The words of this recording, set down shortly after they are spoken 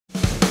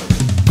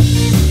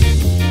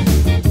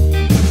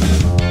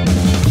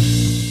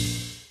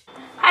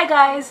Hi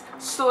guys,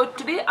 so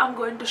today I'm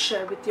going to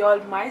share with you all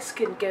my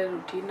skincare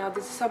routine. Now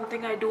this is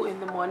something I do in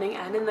the morning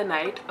and in the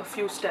night, a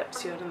few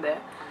steps here and there,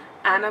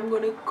 and I'm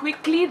going to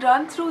quickly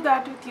run through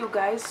that with you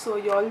guys so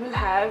you all will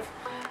have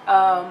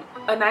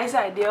a nice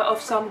idea of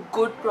some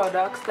good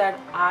products that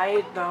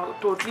I now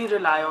totally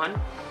rely on,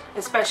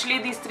 especially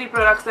these 3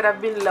 products that I've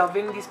been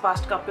loving these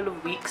past couple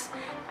of weeks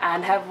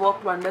and have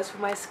worked wonders for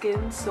my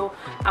skin. So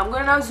I'm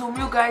going to now zoom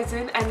you guys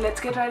in and let's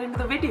get right into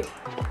the video.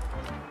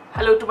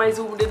 Hello to my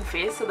zoomed in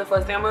face. So the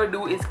first thing I'm going to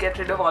do is get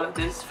rid of all of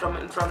this from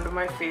in front of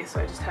my face. So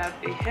I just have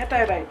a hair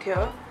tie right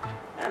here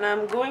and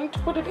I'm going to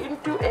put it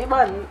into a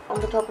bun on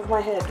the top of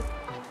my head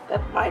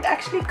that might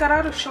actually cut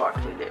out a short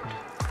with it.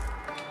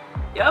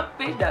 Yup,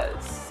 it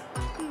does.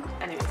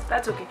 Anyways,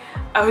 that's okay.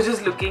 I was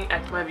just looking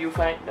at my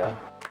viewfinder.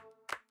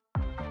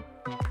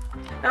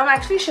 Now I'm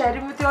actually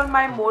sharing with you all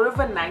my more of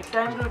a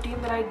nighttime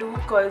routine that I do,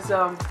 because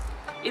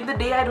in the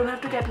day I don't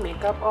have to get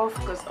makeup off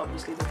because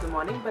obviously that's the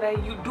morning, but I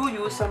do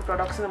use some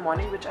products in the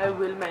morning which I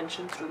will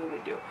mention through the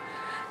video.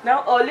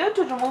 Now earlier,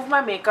 to remove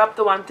my makeup,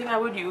 the one thing I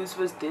would use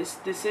was this.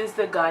 This is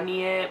the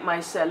Garnier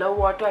Micellar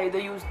water. I either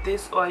use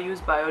this or I use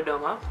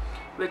Bioderma,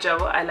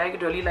 whichever. I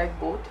really like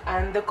both.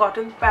 And the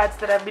cotton pads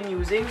that I've been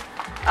using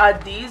are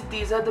these.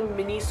 These are the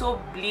Miniso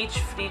bleach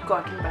free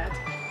cotton pads.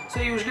 So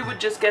I usually would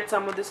just get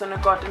some of this on a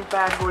cotton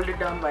pad, hold it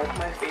down, wipe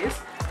my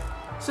face.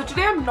 So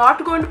today I'm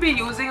not going to be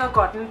using a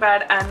cotton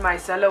pad and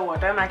micellar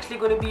water. I'm actually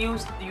going to be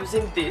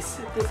using this.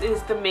 This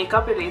is the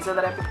makeup eraser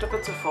that I picked up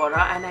at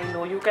Sephora, and I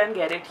know you can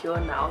get it here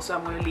now, so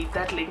I'm going to leave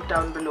that link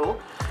down below.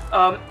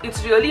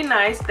 It's really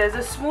nice. There's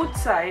a smooth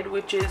side,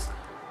 which is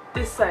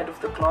this side of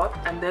the cloth,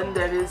 and then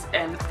there is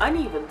an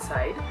uneven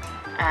side,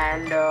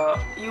 and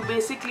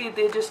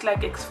they're just like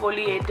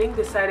exfoliating.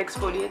 This side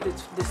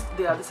exfoliates,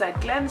 the other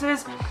side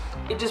cleanses.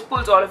 It just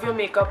pulls all of your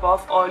makeup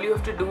off. All you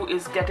have to do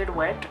is get it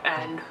wet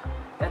and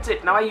that's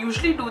it. Now I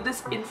usually do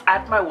this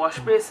at my wash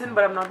basin,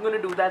 but I'm not going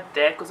to do that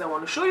there because I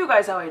want to show you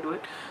guys how I do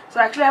it. So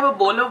I actually have a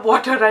bowl of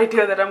water right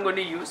here that I'm going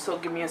to use, so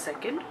give me a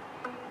second.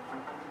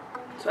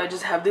 So I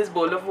just have this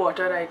bowl of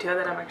water right here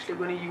that I'm actually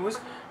going to use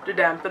to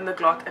dampen the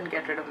cloth and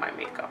get rid of my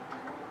makeup.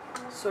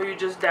 So you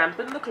just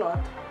dampen the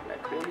cloth,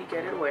 like really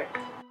get it wet.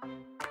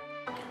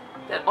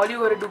 Then all you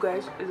gotta do,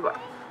 guys, is wipe.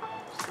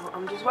 So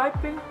I'm just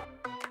wiping.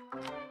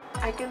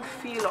 I can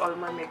feel all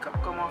my makeup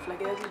come off, like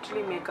there's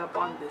literally makeup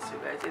on this, you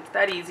guys. It's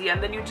that easy.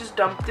 And then you just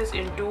dump this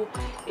into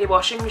a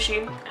washing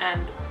machine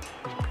and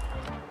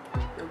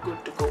you're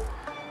good to go.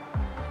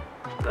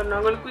 So I'm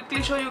now going to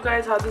quickly show you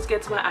guys how this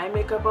gets my eye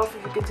makeup off.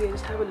 If you can see, I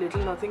just have a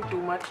little, nothing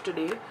too much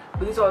today,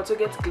 but this also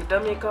gets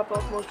glitter makeup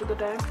off most of the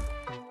time.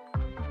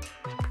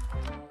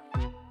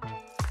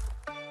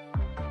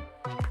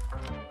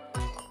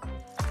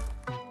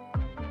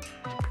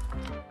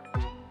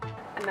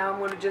 And now I'm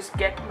going to just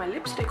get my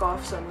lipstick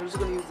off, so I'm just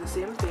going to use the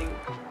same thing,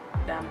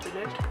 dampen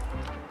it,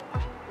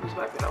 just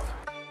wipe it off.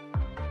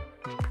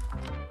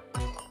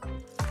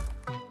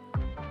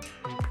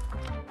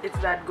 It's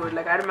that good.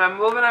 Like, I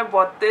remember when I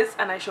bought this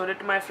and I showed it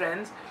to my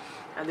friends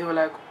and they were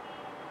like,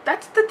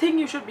 that's the thing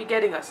you should be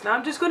getting us. Now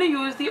I'm just going to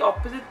use the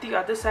opposite, the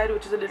other side,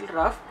 which is a little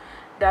rough,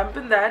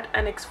 dampen that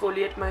and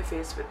exfoliate my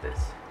face with this.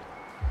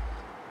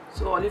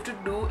 So all you have to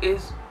do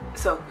is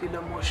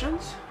circular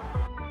motions.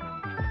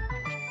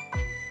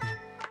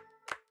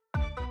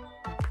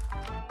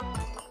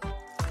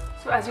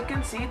 So as you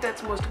can see,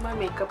 that's most of my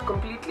makeup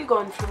completely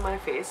gone from my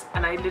face,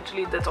 and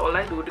that's all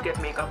I do to get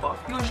makeup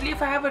off. Usually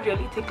if I have a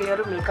really thick layer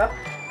of makeup,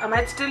 I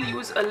might still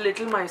use a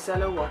little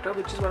micellar water,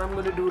 which is what I'm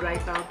going to do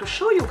right now to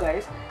show you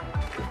guys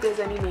if there's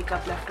any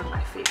makeup left on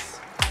my face.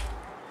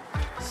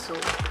 So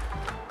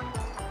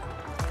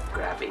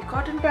grab a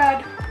cotton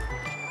pad,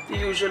 the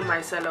usual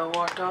micellar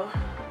water,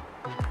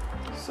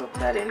 soak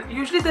that in.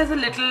 Usually there's a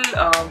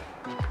little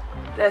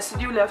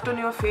residue left on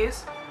your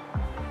face,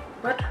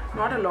 but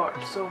not a lot,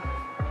 so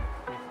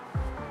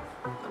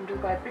I'm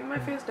just wiping my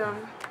face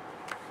down.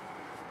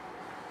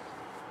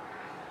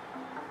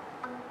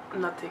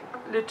 Nothing,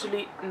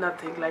 literally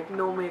nothing, like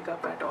no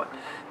makeup at all.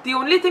 The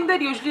only thing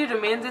that usually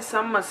remains is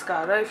some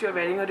mascara if you're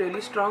wearing a really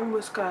strong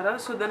mascara,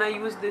 so then I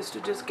use this to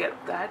just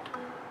get that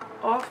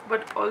off,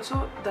 but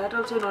that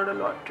also not a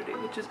lot today,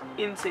 which is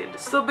insane.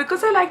 So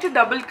because I like to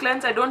double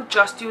cleanse, I don't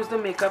just use the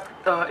makeup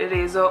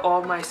eraser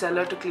or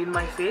micellar to clean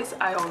my face,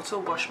 I also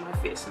wash my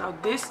face. Now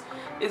this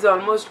is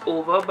almost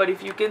over, but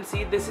if you can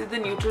see, this is the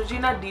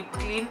Neutrogena Deep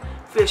Clean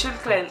Facial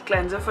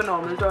Cleanser for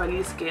normal to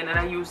oily skin, and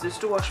I use this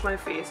to wash my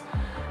face.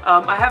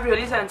 I have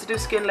really sensitive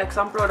skin, like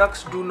some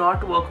products do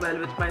not work well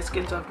with my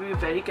skin, so I have to be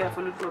very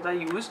careful with what I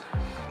use,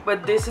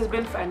 but this has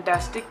been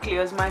fantastic,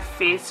 clears my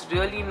face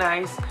really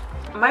nice.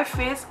 My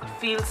face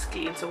feels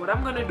clean, so what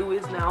I'm going to do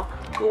is now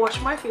go wash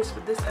my face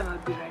with this and I'll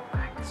be right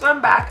back. So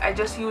I'm back. I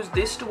just used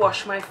this to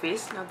wash my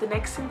face. Now the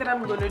next thing that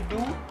I'm going to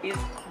do is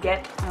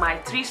get my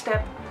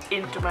 3-step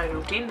into my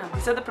routine. Now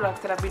these are the products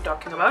that I've been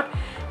talking about.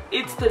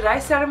 It's the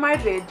Rice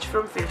Ceramide range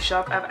from Face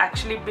Shop. I've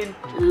actually been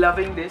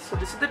loving this. So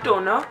this is the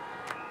toner,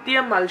 the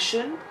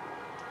emulsion,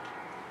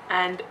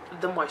 and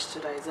the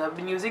moisturizer. I've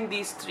been using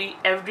these 3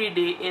 every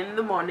day in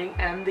the morning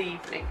and the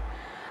evening.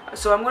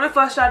 So I'm going to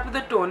first start with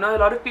the toner. A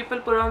lot of people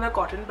put on the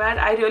cotton pad.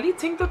 I really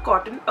think a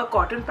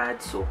cotton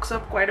pad soaks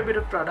up quite a bit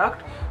of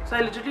product. So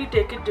I literally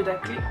take it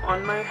directly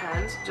on my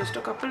hands, just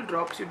a couple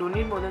drops, you don't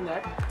need more than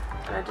that.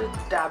 And I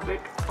just dab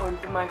it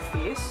onto my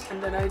face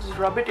and then I just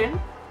rub it in.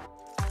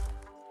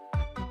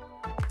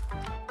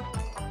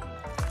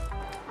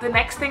 The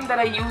next thing that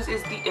I use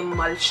is the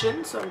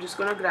emulsion. So I'm just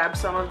going to grab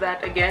some of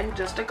that again,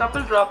 just a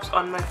couple drops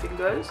on my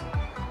fingers.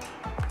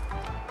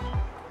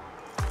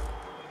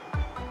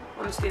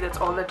 Honestly, that's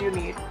all that you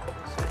need.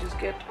 So just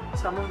get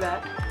some of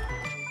that.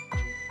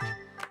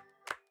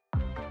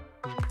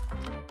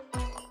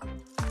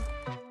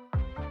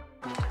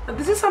 Now,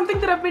 this is something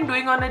that I've been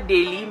doing on a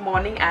daily,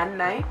 morning and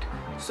night.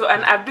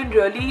 And I've been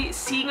really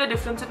seeing a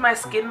difference in my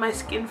skin. My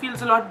skin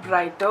feels a lot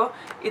brighter.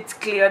 It's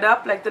cleared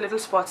up like the little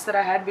spots that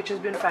I had, which has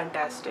been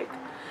fantastic.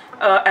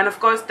 And of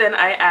course, then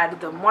I add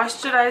the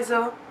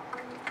moisturizer.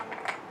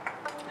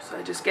 So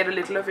I just get a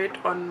little of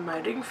it on my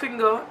ring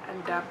finger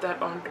and dab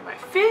that onto my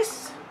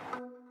face.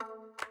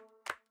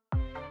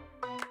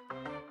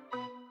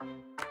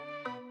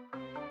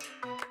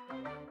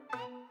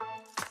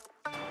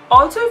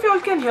 Also, if you all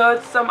can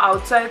hear some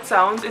outside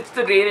sounds, it's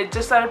the rain. It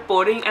just started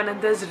pouring and then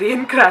there's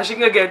rain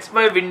crashing against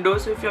my window.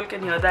 So if you all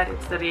can hear that,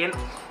 it's the rain.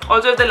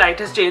 Also, if the light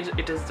has changed,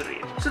 it is the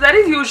rain. So that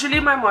is usually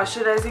my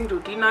moisturizing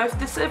routine. Now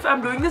if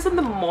I'm doing this in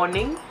the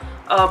morning,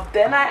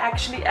 then I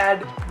actually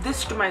add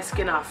this to my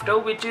skin after,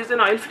 which is an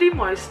oil-free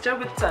moisture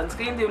with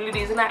sunscreen. The only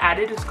reason I add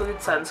it is because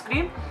it's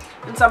sunscreen.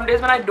 And some days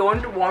when I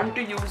don't want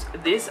to use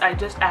this, I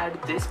just add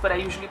this, but I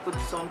usually put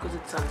this on because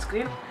it's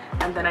sunscreen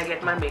and then I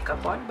get my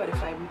makeup on. But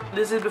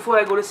this is before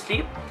I go to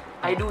sleep,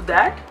 I do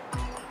that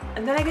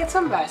and then I get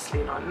some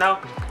Vaseline on. Now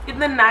in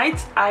the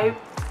nights I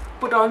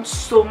put on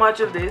so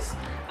much of this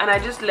and I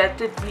just let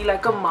it be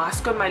like a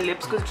mask on my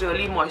lips because it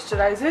really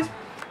moisturizes.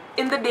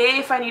 In the day,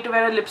 if I need to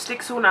wear a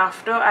lipstick soon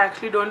after, I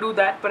actually don't do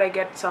that, but I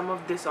get some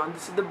of this on.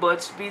 This is the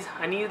Burt's Bees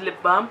Honey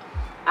Lip Balm.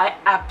 I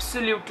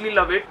absolutely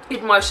love it.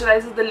 It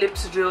moisturizes the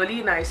lips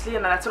really nicely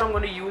and that's what I'm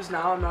going to use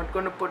now. I'm not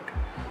going to put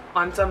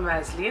on some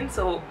Vaseline,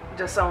 so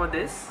just some of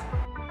this.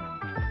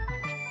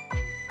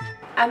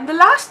 And the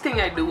last thing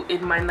I do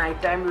in my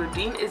nighttime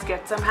routine is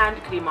get some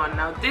hand cream on.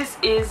 Now this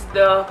is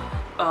the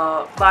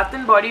Bath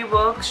 & Body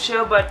Works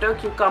Shea Butter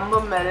Cucumber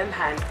Melon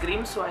Hand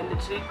Cream. So I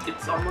literally,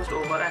 it's almost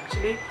over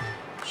actually.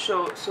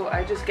 So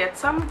I just get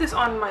some of this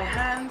on my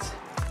hands.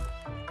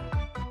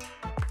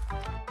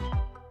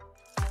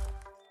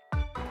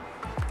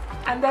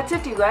 And that's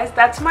it, you guys.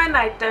 That's my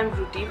nighttime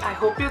routine. I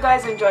hope you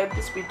guys enjoyed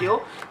this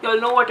video. You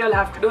all know what you'll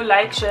have to do.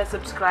 Like, share,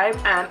 subscribe,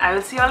 and I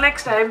will see you all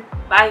next time.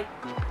 Bye.